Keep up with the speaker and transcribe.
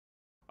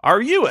Are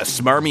you a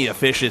smarmy,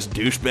 officious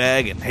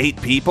douchebag and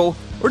hate people?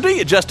 Or do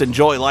you just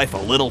enjoy life a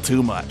little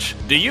too much?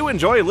 Do you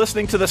enjoy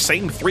listening to the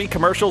same 3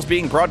 commercials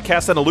being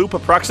broadcast in a loop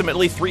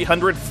approximately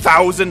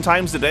 300,000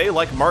 times a day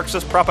like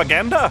Marxist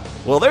propaganda?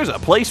 Well, there's a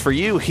place for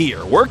you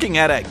here, working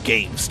at a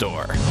game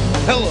store.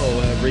 Hello,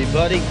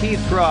 everybody.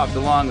 Keith Croft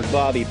along with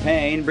Bobby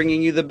Payne,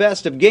 bringing you the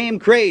best of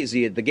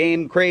Gamecrazy at the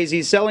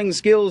Gamecrazy Selling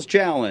Skills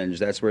Challenge.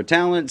 That's where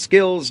talent,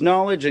 skills,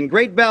 knowledge, and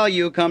great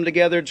value come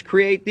together to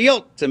create the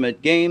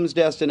ultimate games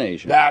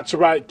destination. That's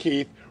right,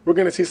 Keith. We're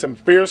going to see some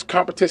fierce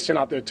competition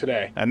out there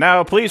today. And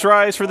now, please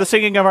rise for the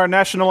singing of our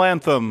national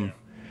anthem.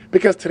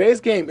 Because today's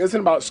game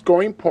isn't about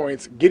scoring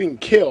points, getting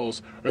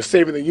kills, or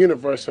saving the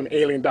universe from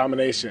alien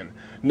domination.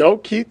 No,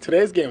 Keith,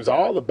 today's game is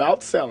all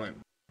about selling.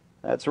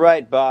 That's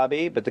right,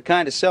 Bobby, but the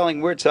kind of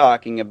selling we're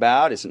talking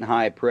about isn't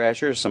high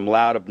pressure, some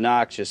loud,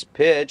 obnoxious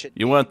pitch.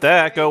 You want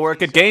that? Go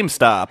work at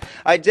GameStop.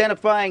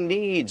 Identifying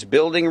needs,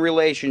 building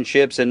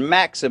relationships, and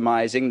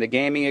maximizing the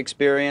gaming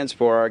experience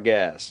for our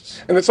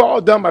guests. And it's all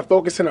done by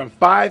focusing on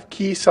 5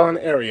 key selling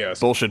areas.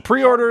 Bullshit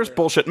pre-orders,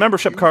 bullshit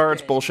membership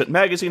cards, bullshit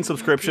magazine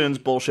subscriptions,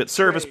 bullshit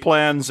service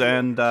plans,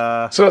 and,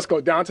 So let's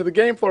go down to the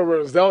game floor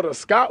where Zelda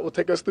Scott will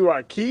take us through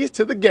our keys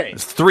to the game.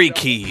 There's 3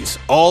 keys.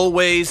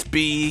 Always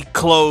be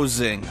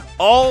closing.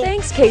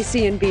 Thanks,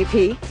 KC and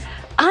BP.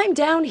 I'm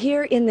down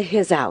here in the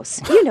his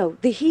house. You know,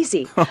 the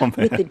Heezy.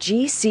 With the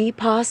GC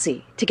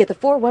posse to get the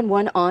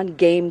 411 on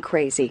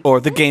Gamecrazy.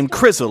 Or the Game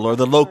Crizzle or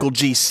the local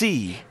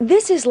GC.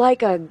 This is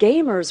like a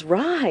gamer's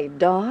ride,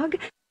 dog.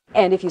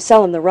 And if you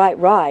sell them the right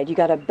ride, you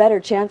got a better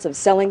chance of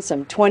selling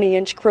some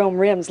 20-inch chrome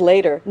rims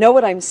later. Know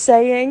what I'm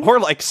saying? Or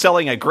like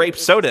selling a grape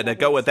soda to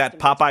go with that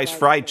Popeye's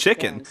fried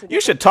chicken.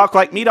 You should talk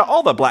like me to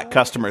all the black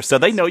customers so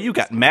they know you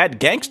got mad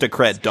gangsta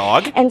cred,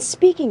 dog. And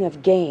speaking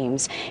of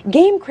games,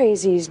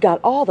 Gamecrazy's got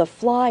all the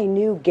fly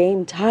new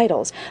game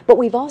titles, but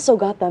we've also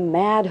got the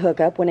mad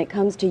hookup when it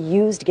comes to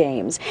used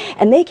games.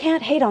 And they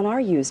can't hate on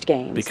our used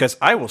games. Because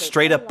I will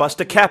straight up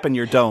bust a cap in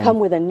your dome. Come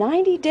with a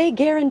 90-day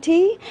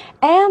guarantee,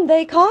 and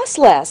they cost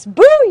less.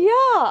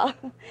 Booyah!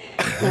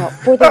 Now,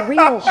 for the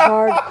real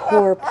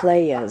hardcore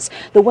players,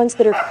 the ones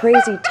that are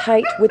crazy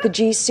tight with the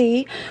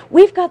GC,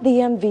 we've got the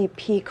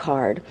MVP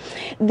card.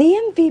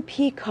 The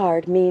MVP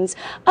card means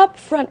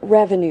upfront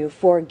revenue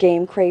for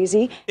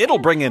Gamecrazy. It'll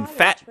bring in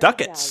fat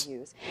ducats.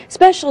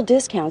 Special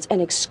discounts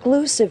and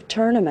exclusive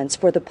tournaments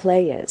for the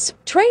players.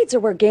 Trades are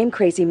where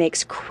Gamecrazy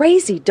makes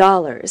crazy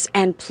dollars,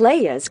 and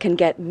players can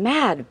get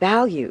mad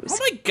values.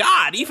 Oh my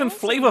god, even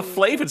Flava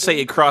Flav would say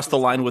he crossed the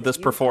line with this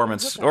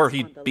performance, or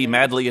he'd be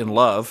madly in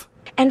love.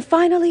 And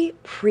finally,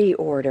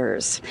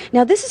 pre-orders.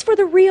 Now this is for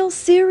the real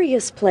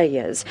serious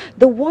players,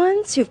 the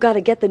ones who've got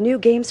to get the new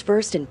games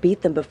first and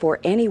beat them before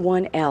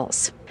anyone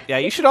else. Yeah,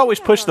 you should always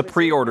push the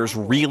pre-orders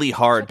really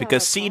hard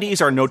because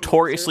CDs are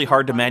notoriously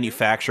hard to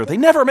manufacture. They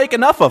never make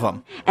enough of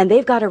them. And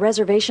they've got a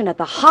reservation at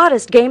the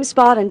hottest game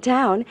spot in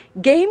town,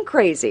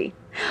 Gamecrazy.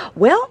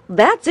 Well,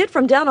 that's it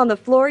from down on the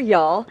floor,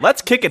 y'all.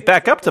 Let's kick it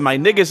back up to my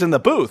niggas in the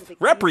booth.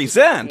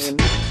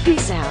 Represent.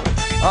 Peace out.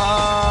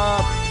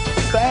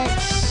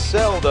 Thanks,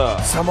 Zelda.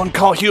 Someone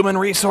call human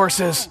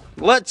resources.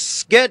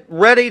 Let's get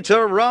ready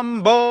to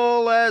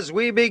rumble as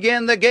we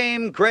begin the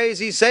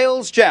Gamecrazy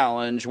Sales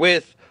Challenge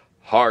with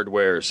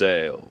hardware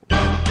sale.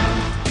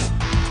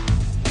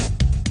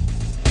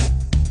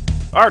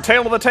 Our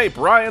tale of the tape.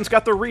 Ryan's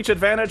got the reach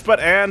advantage, but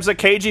Anne's a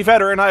cagey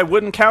veteran I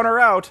wouldn't count her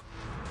out.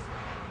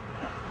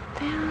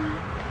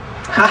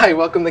 Hi,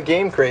 welcome to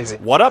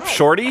Gamecrazy. What up,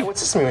 shorty? What's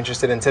system you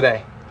interested in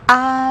today?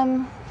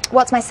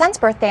 Well, it's my son's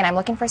birthday and I'm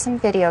looking for some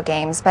video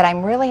games, but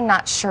I'm really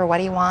not sure what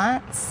he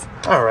wants.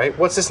 All right,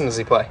 what system does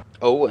he play?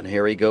 Oh, and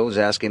here he goes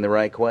asking the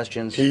right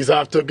questions. He's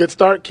off to a good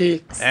start,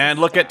 Keith. And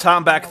look at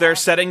Tom back there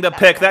setting the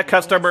pick. That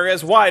customer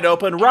is wide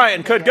open.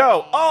 Ryan could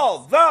go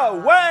all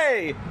the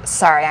way.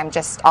 Sorry, I'm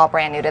just all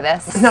brand new to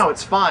this. No,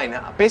 it's fine.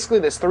 Basically,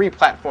 there's 3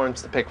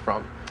 platforms to pick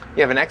from.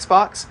 You have an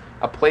Xbox,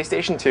 a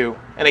PlayStation 2,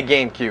 and a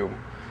GameCube.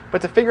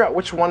 But to figure out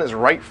which one is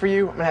right for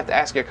you, I'm going to have to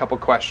ask you a couple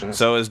questions.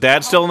 So is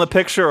Dad still in the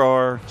picture,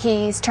 or?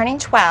 He's turning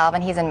 12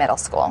 and he's in middle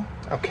school.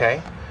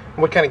 Okay.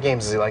 What kind of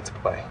games does he like to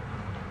play?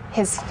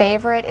 His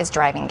favorite is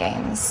driving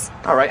games.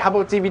 All right, how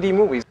about DVD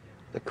movies?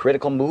 The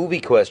critical movie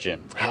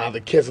question.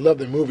 The kids love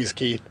their movies,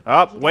 Keith.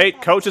 Oh,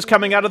 wait, Coach is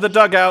coming out of the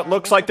dugout.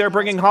 Looks like they're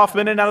bringing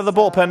Hoffman in out of the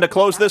bullpen to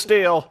close this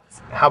deal.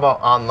 How about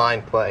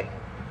online play?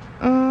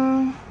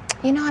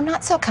 You know, I'm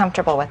not so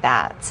comfortable with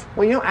that.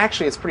 Well, you know,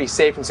 actually, it's pretty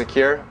safe and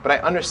secure, but I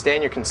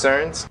understand your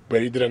concerns.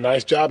 Brady did a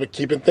nice job of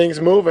keeping things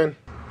moving.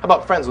 How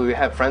about friends? Will you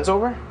have friends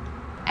over?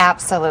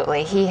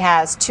 Absolutely. He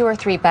has 2 or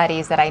 3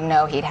 buddies that I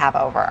know he'd have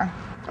over.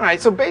 All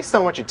right, so based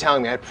on what you're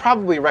telling me, I'd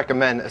probably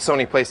recommend a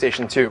Sony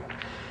PlayStation 2.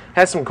 It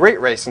has some great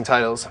racing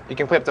titles. You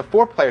can play up to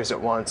 4 players at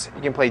once.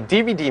 You can play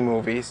DVD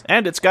movies.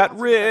 And it's got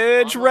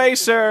Ridge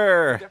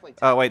Racer.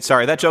 Oh, wait,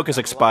 sorry, that joke is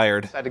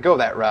expired. I had to go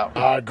that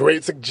route.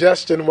 Great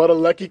suggestion. What a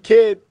lucky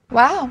kid.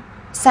 Wow,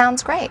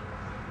 sounds great.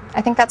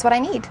 I think that's what I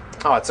need.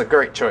 Oh, it's a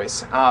great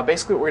choice.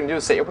 Basically, what we're going to do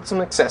is set you up with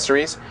some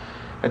accessories,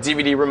 a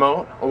DVD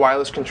remote, a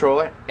wireless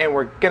controller, and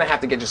we're going to have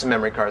to get you some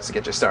memory cards to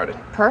get you started.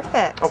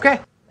 Perfect. Okay.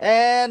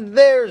 And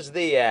there's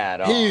the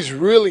add-on. He's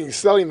really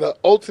selling the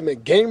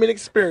ultimate gaming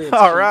experience.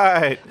 All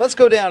right. Let's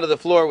go down to the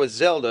floor with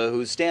Zelda,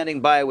 who's standing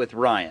by with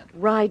Ryan.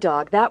 Rye,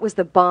 dog, that was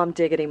the bomb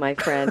diggity, my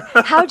friend.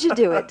 How'd you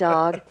do it,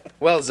 dog?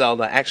 Well,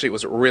 Zelda, actually it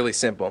was really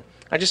simple.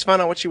 I just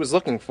found out what she was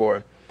looking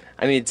for.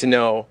 I needed to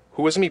know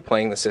who was going to be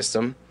playing the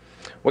system,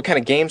 what kind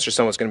of games her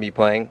son was going to be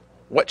playing,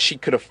 what she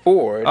could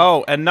afford.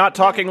 Oh, and not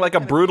talking like a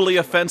brutally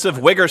offensive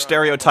Wigger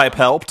stereotype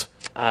helped.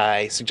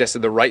 I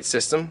suggested the right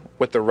system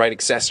with the right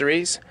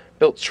accessories,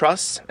 built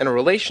trust and a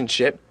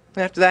relationship,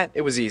 and after that,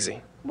 it was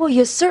easy. Well,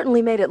 you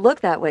certainly made it look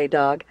that way,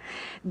 dog.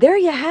 There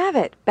you have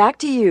it. Back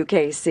to you,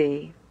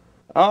 Casey.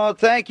 Oh,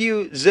 thank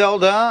you,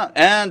 Zelda.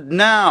 And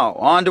now,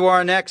 on to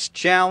our next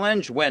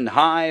challenge. When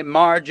high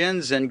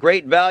margins and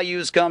great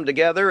values come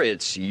together,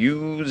 it's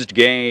used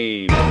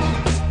games.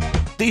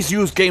 These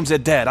used games are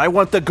dead. I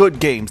want the good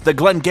games, the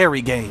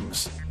Glengarry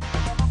games.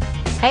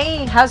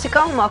 Hey, how's it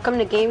going? Welcome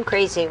to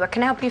Gamecrazy. What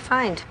can I help you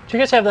find? Do you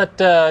guys have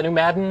that new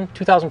Madden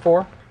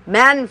 2004?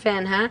 Madden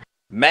fan, huh?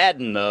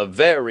 Madden, a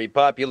very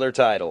popular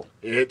title.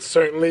 It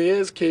certainly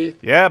is, Keith.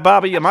 Yeah,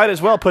 Bobby, you might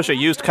as well push a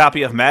used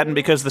copy of Madden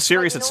because the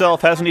series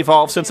itself hasn't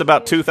evolved since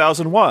about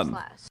 2001.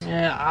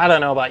 Yeah, I don't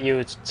know about you.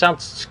 It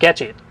sounds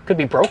sketchy. It could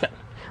be broken.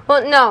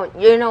 Well,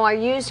 no, our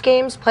used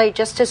games play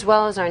just as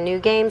well as our new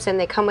games, and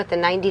they come with a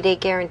 90-day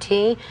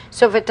guarantee.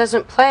 So if it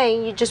doesn't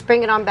play, you just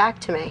bring it on back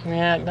to me.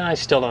 Yeah, I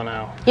still don't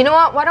know. You know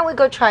what? Why don't we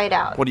go try it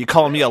out? What, are you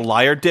calling me a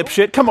liar,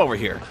 dipshit? Come over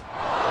here.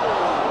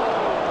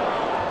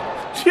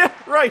 Yeah,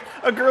 right.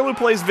 A girl who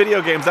plays video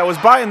games. I was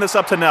buying this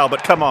up to now,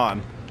 but come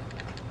on.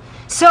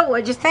 So,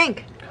 what'd you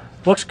think?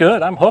 Looks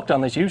good. I'm hooked on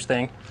this used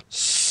thing.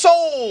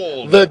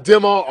 Sold! The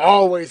demo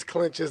always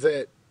clinches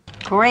it.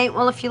 Great.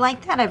 Well, if you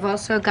like that, I've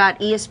also got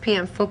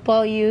ESPN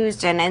football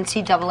used and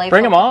NCAA.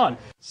 Bring them on.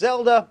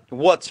 Zelda,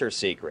 what's her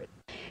secret?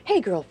 Hey,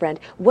 girlfriend,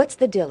 what's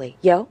the dilly,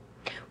 yo?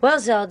 Well,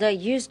 Zelda,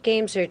 used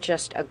games are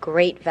just a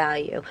great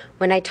value.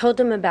 When I told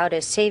him about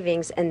his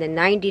savings and the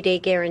 90-day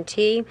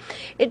guarantee,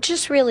 it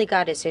just really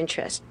got his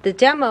interest. The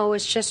demo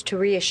was just to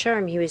reassure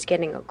him he was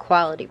getting a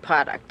quality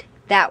product.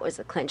 That was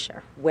a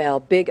clincher. Well,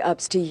 big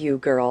ups to you,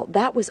 girl.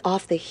 That was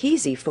off the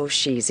heezy fo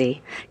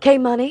sheezy.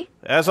 K-Money?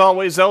 As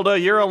always, Zelda,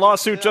 you're a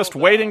lawsuit just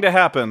waiting to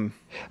happen.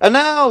 And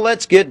now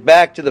let's get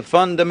back to the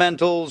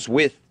fundamentals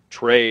with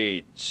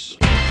trades.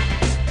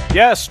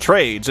 Yes,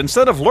 trades.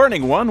 Instead of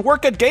learning one,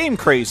 work at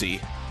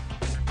Gamecrazy.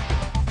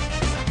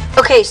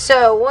 Okay,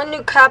 so one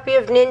new copy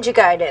of Ninja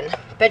Gaiden.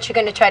 Bet you're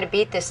gonna try to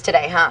beat this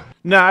today, huh?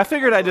 Nah, I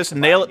figured I'd just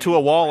nail it to a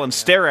wall and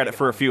stare at it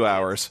for a few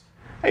hours.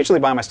 I usually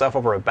buy my stuff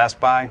over at Best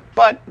Buy,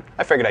 but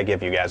I figured I'd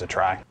give you guys a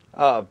try.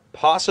 A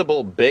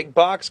possible big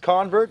box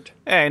convert?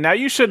 Hey, now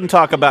you shouldn't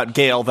talk about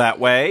Gale that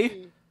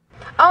way.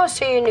 Oh,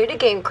 so you're new to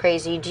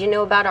Gamecrazy. Do you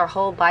know about our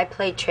whole buy,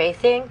 play, trade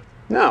thing?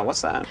 No,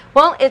 what's that?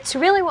 Well, it's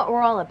really what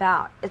we're all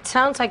about. It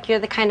sounds like you're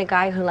the kind of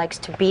guy who likes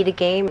to beat a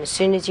game as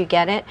soon as you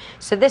get it,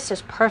 so this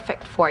is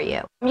perfect for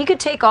you. You could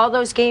take all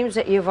those games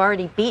that you've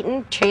already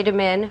beaten, trade them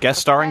in.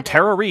 Guest starring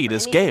Tara Reid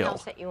as anything Gale.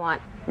 else that you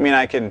want. I mean,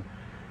 I can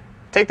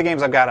take the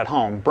games I've got at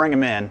home, bring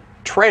them in,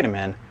 trade them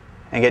in,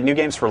 and get new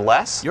games for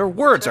less? Your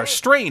words are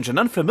strange and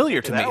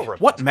unfamiliar to me.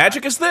 What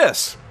magic is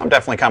this? I'm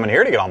definitely coming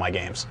here to get all my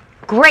games.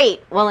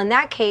 Great. Well, in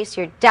that case,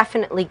 you're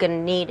definitely going to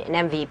need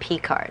an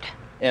MVP card.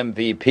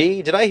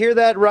 MVP? Did I hear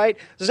that right?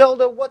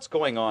 Zelda, what's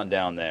going on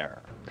down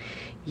there?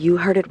 You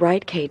heard it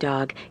right,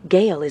 K-Dog.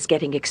 Gale is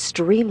getting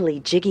extremely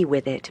jiggy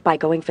with it by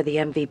going for the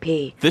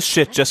MVP. This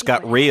shit just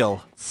got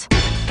real. So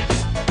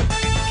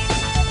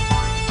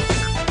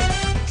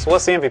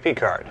what's the MVP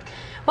card?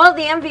 Well,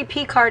 the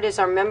MVP card is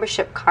our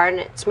membership card,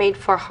 and it's made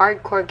for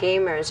hardcore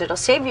gamers. It'll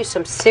save you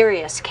some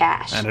serious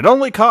cash. And it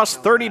only costs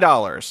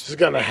 $30. She's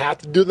gonna have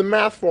to do the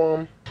math for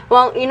him.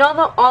 Well, you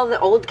know all the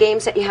old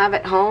games that you have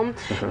at home?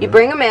 You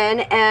bring them in,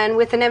 and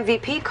with an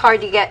MVP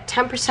card, you get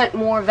 10%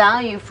 more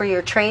value for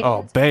your trade.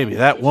 Oh, baby,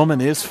 that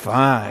woman is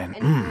fine.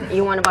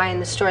 You want to buy in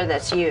the store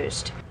that's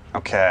used.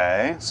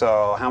 Okay,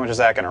 so how much is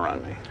that going to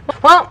run me?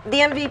 Well, the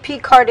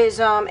MVP card is,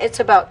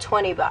 it's about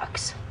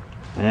 $20.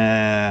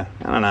 I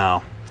don't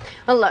know.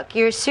 Well, look,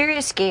 you're a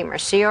serious gamer,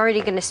 so you're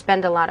already going to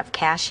spend a lot of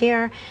cash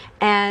here.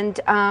 And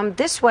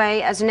this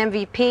way, as an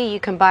MVP, you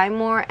can buy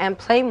more and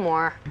play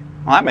more.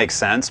 Well, that makes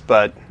sense,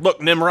 but...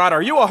 Look, Nimrod,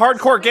 are you a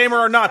hardcore gamer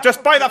or not?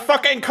 Just buy the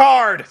fucking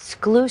card!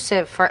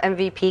 Exclusive for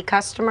MVP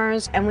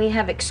customers, and we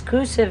have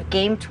exclusive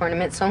game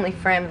tournaments only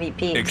for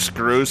MVPs.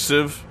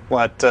 Exclusive?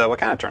 What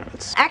kind of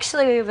tournaments?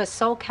 Actually, we have a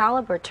Soul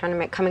Calibur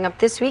tournament coming up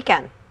this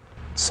weekend.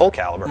 Soul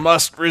Calibur.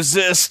 Must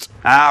resist.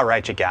 All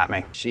right, you got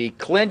me. She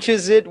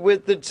clinches it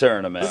with the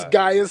tournament. This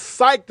guy is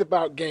psyched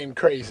about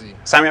Gamecrazy.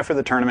 Sign me up for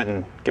the tournament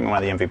and give me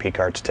one of the MVP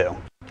cards, too.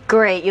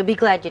 Great, you'll be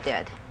glad you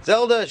did.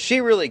 Zelda,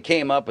 she really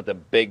came up with a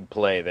big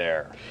play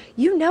there.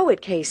 You know it,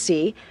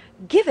 KC.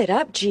 Give it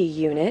up,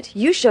 G-Unit.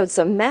 You showed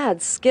some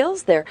mad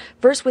skills there.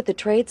 First with the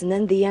trades and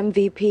then the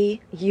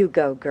MVP. You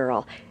go,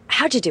 girl.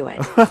 how'd you do it?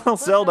 Well,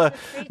 Zelda,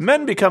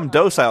 men become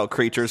docile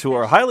creatures who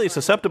are highly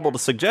susceptible to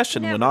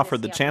suggestion when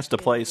offered the chance to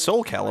play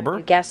Soul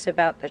Calibur. Guess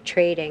about the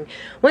trading.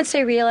 Once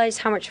they realize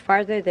how much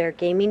farther their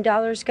gaming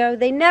dollars go,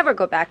 they never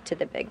go back to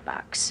the big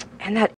box. And that